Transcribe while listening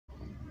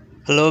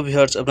Hello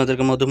viewers,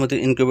 আপনাদেরকে Madhumati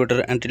incubator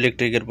and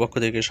ইলেকট্রিকের পক্ষ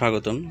থেকে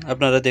স্বাগতম।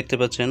 আপনারা দেখতে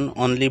পাচ্ছেন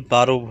অনলি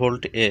 12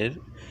 ভোল্ট এর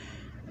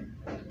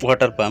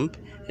ওয়াটার পাম্প।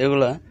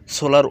 এগুলা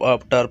সোলার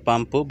ওয়াটার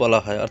পাম্পও বলা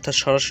হয়, অর্থাৎ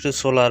সরাসরি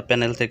সোলার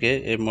প্যানেল থেকে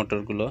এই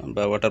মোটরগুলো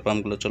বা ওয়াটার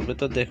পাম্পগুলো চলবে।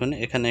 তো দেখুন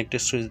এখানে একটি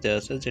সুইচ দেওয়া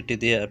আছে, যেটি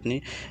দিয়ে আপনি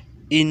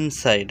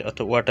ইনসাইড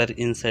অর্থাৎ ওয়াটার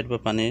ইনসাইড বা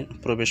পানির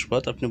প্রবেশ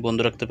পথ আপনি বন্ধ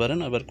রাখতে পারেন,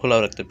 আবার খোলাও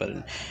রাখতে পারেন।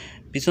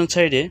 পিছন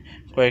সাইডে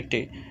কয়েকটি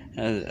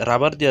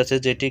রাবার দেওয়া আছে,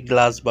 যেটি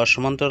গ্লাস বা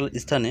সমান্তরাল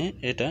স্থানে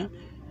এটা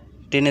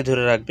টেনে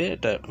ধরে রাখবে।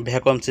 এটা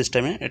ভ্যাকুয়াম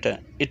সিস্টেমে এটা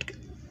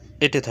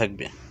এটে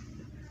থাকবে।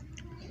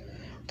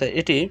 তাই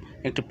এটি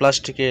একটি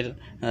প্লাস্টিকের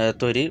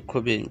তৈরি,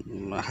 খুবই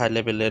হাই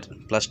লেভেলের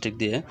প্লাস্টিক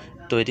দিয়ে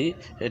তৈরি।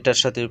 এটার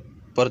সাথে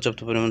পর্যাপ্ত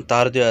পরিমাণ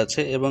তার দেওয়া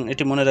আছে এবং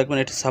এটি মনে রাখবেন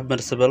এটি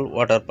সাবমার্সিবল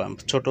ওয়াটার পাম্প।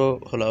 ছোট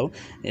হলেও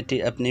এটি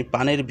আপনি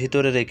পানির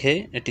ভিতরে রেখে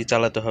এটি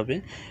চালাতে হবে।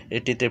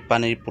 এটিতে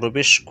পানি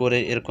প্রবেশ করে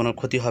এর কোনো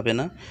ক্ষতি হবে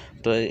না।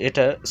 তো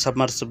এটা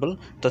সাবমার্সিবল।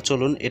 তো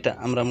চলুন এটা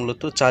আমরা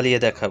মূলত চালিয়ে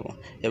দেখাবো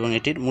এবং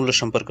এটির মূল্য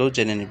সম্পর্কেও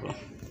জেনে নিব।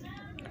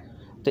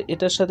 তো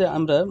এটার সাথে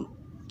আমরা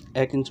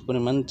 1 ইঞ্চি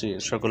পরিমাণ যে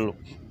সকল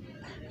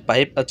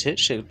পাইপ আছে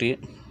সেটি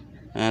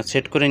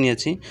সেট করে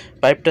নিয়েছি।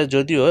 পাইপটা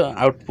যদিও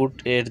আউটপুট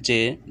এর যে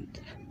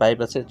পাইপ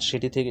আছে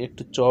সেটি থেকে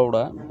একটু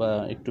চওড়া বা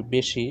একটু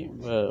বেশি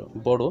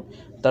বড়,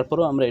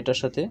 তারপরেও আমরা এটার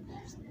সাথে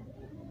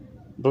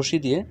রশি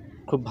দিয়ে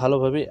খুব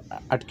ভালোভাবে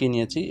আটকে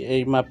নিয়েছি।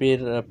 এই মাপের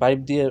পাইপ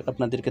দিয়ে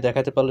আপনাদেরকে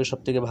দেখাতে পারলে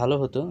সবথেকে ভালো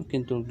হতো,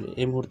 কিন্তু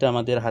এই মুহূর্তে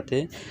আমাদের হাতে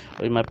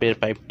ওই মাপের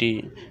পাইপটি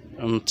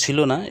ছিল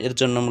না। এর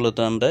জন্য মূলত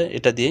আমরা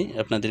এটা দিয়েই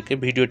আপনাদেরকে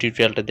ভিডিও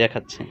টিউটোরিয়ালটা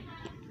দেখাচ্ছি।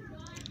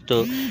 তো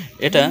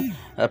এটা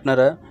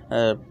আপনারা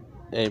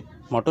এই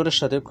মোটরের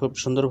সাথে খুব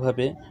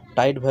সুন্দরভাবে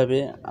টাইটভাবে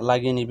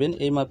লাগিয়ে নেবেন।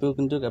 এই মাপেও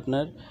কিন্তু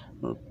আপনার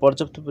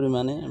পর্যাপ্ত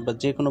পরিমাণে বা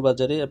যে কোনো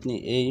বাজারে আপনি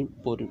এই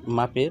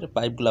মাপের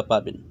পাইপগুলা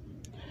পাবেন।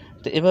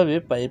 তো এভাবে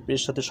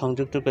পাইপের সাথে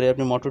সংযুক্ত করে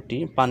আপনি মোটরটি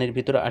পানির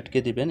ভিতরে আটকে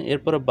দিবেন।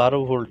 এরপরে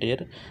 12 ভোল্টের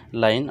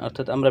লাইন,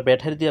 অর্থাৎ আমরা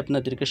ব্যাটারি দিয়ে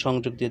আপনাদেরকে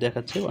সংযোগ দিয়ে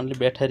দেখাচ্ছি, অনলি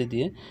ব্যাটারি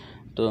দিয়ে।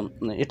 তো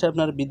এটা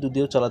আপনারা বিদ্যুৎ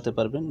দিয়েও চালাতে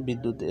পারবেন।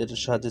 বিদ্যুতের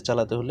সাহায্যে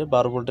চালাতে হলে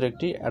 12 ভোল্টের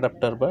একটি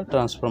অ্যাডাপ্টার বা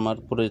ট্রান্সফরমার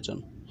প্রয়োজন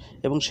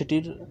এবং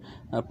সেটির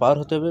পাওয়ার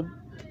হতে হবে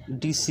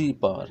ডিসি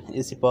পাওয়ার,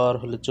 এসি পাওয়ার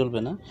হলে চলবে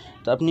না।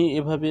 তো আপনি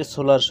এভাবে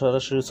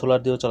সরাসরি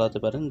সোলার দিয়েও চালাতে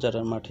পারেন। যারা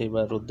মাঠে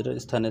বা রৌদ্রের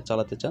স্থানে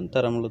চালাতে চান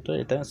তারা মূলত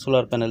এটা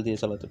সোলার প্যানেল দিয়ে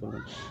চালাতে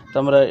পারবেন। তো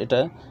আমরা এটা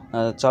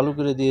চালু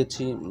করে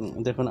দিয়েছি।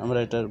 দেখুন আমরা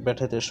এটার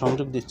ব্যাটারিতে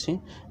সংযোগ দিচ্ছি,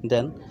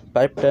 দেন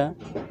পাইপটা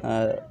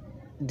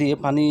দিয়ে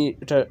পানি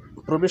এটা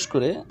প্রবেশ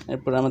করে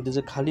এরপর আমাদের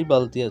যে খালি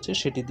বালতি আছে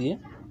সেটি দিয়ে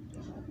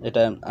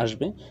এটা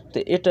আসবে। তো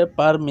এটা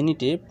পার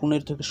মিনিটে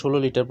 15 থেকে 16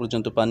 লিটার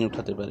পর্যন্ত পানি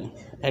উঠাতে পারে।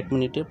 1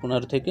 মিনিটে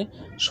 15 থেকে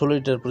 16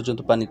 লিটার পর্যন্ত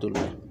পানি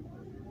তুলবে।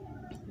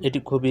 এটি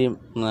খুবই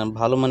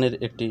ভালো মানের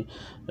একটি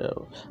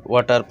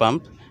ওয়াটার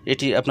পাম্প।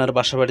 এটি আপনার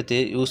বাসাবাড়িতে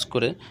ইউজ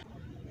করে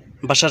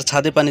বাসার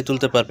ছাদে পানি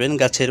তুলতে পারবেন,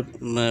 গাছের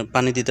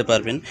পানি দিতে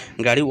পারবেন,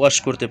 গাড়ি ওয়াশ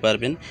করতে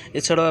পারবেন।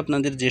 এছাড়াও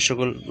আপনাদের যে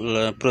সকল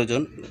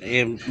প্রয়োজন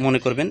মনে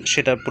করবেন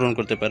সেটা পূরণ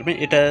করতে পারবেন।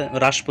 এটা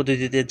হ্রাস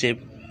পদ্ধতিতে যে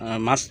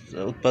মাছ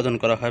উৎপাদন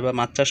করা হয় বা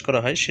মাছ চাষ করা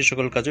হয় সে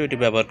সকল কাজেও এটি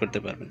ব্যবহার করতে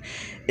পারবেন।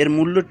 এর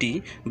মূল্যটি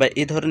বা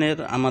এই ধরনের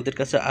আমাদের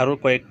কাছে আরও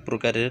কয়েক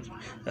প্রকারের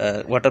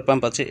ওয়াটার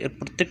পাম্প আছে। এর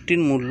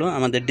প্রত্যেকটির মূল্য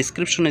আমাদের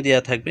ডিসক্রিপশনে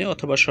দেওয়া থাকবে,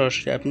 অথবা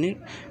সরাসরি আপনি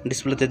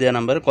ডিসপ্লেতে দেওয়া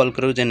নাম্বারে কল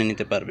করেও জেনে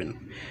নিতে পারবেন।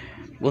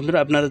 বন্ধুরা,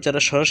 আপনারা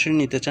যারা সরাসরি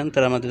নিতে চান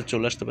তারা আমাদের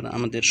চলে আসতে পারেন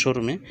আমাদের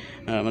শোরুমে।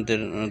 আমাদের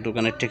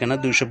দোকানের ঠিকানা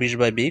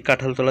 220/B,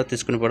 কাঁঠালতলা,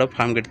 তেজকুনিপাড়া,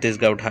 ফার্মগেট,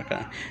 তেজগাঁও, ঢাকা।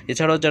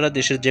 এছাড়াও যারা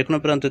দেশের যে কোনো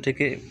প্রান্ত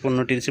থেকে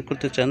পণ্যটি রিসিভ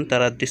করতে চান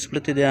তারা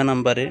ডিসপ্লেতে দেওয়া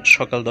নাম্বারে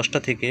সকাল 10টা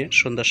থেকে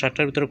সন্ধ্যা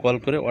 7টার ভিতরে কল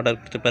করে অর্ডার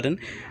করতে পারেন।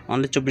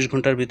 অনলি 24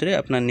 ঘন্টার ভিতরে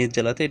আপনার নিজ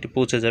জেলাতে এটি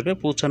পৌঁছে যাবে।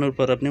 পৌঁছানোর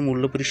পর আপনি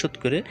মূল্য পরিশোধ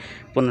করে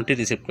পণ্যটি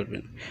রিসিভ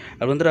করবেন।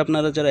 আর বন্ধুরা,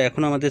 আপনারা যারা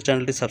এখনও আমাদের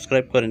চ্যানেলটি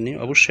সাবস্ক্রাইব করেননি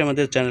অবশ্যই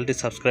আমাদের চ্যানেলটি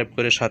সাবস্ক্রাইব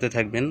করে সাথে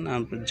থাকবেন।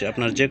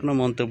 আপনার যে কোনো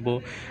মন্তব্য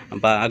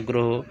বা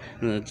আগ্রহ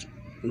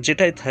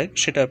যেটাই থাক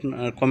সেটা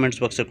আপনার কমেন্টস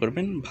বক্সে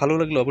করবেন। ভালো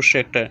লাগলে অবশ্যই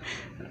একটা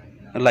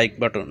লাইক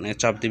বাটনে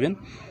চাপ দিবেন।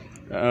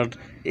 আর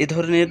এই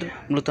ধরনের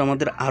মূলত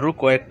আমাদের আরও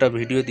কয়েকটা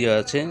ভিডিও দেওয়া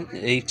আছে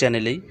এই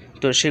চ্যানেলেই,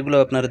 তো সেগুলো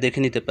আপনারা দেখে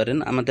নিতে পারেন।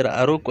 আমাদের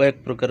আরও কয়েক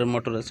প্রকারের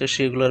মোটর আছে,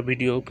 সেগুলোর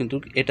ভিডিও কিন্তু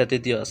এটাতে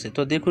দেওয়া আছে।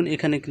 তো দেখুন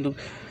এখানে কিন্তু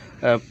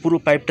পুরো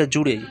পাইপটা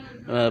জুড়েই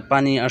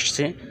পানি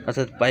আসছে,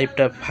 অর্থাৎ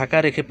পাইপটা ফাঁকা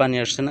রেখে পানি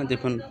আসছে না।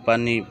 দেখুন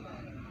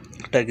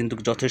পানিটা কিন্তু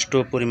যথেষ্ট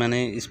পরিমাণে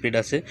স্পিড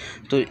আছে।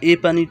 তো এই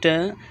পানিটা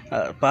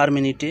পার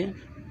মিনিটে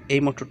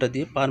এই মোটরটা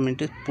দিয়ে পার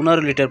মিনিটে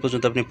 15 লিটার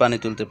পর্যন্ত আপনি পানি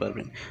তুলতে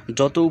পারবেন।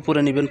 যত উপরে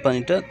নেবেন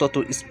পানিটা তত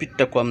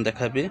স্পিডটা কম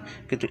দেখাবে,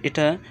 কিন্তু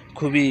এটা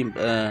খুবই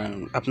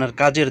আপনার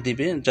কাজের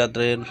দিবে।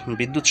 যাদের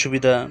বিদ্যুৎ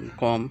সুবিধা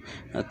কম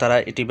তারা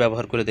এটি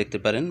ব্যবহার করে দেখতে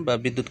পারেন, বা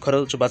বিদ্যুৎ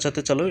খরচ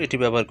বাঁচাতে চালেও এটি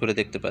ব্যবহার করে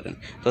দেখতে পারেন।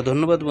 তো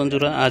ধন্যবাদ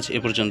বন্ধুরা, আজ এ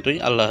পর্যন্তই।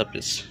 আল্লাহ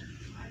হাফিজ।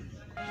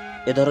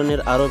 এ ধরনের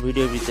আরও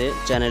ভিডিও পেতে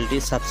চ্যানেলটি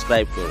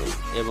সাবস্ক্রাইব করুন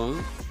এবং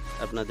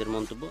আপনাদের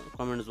মন্তব্য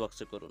কমেন্টস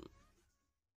বক্সে করুন।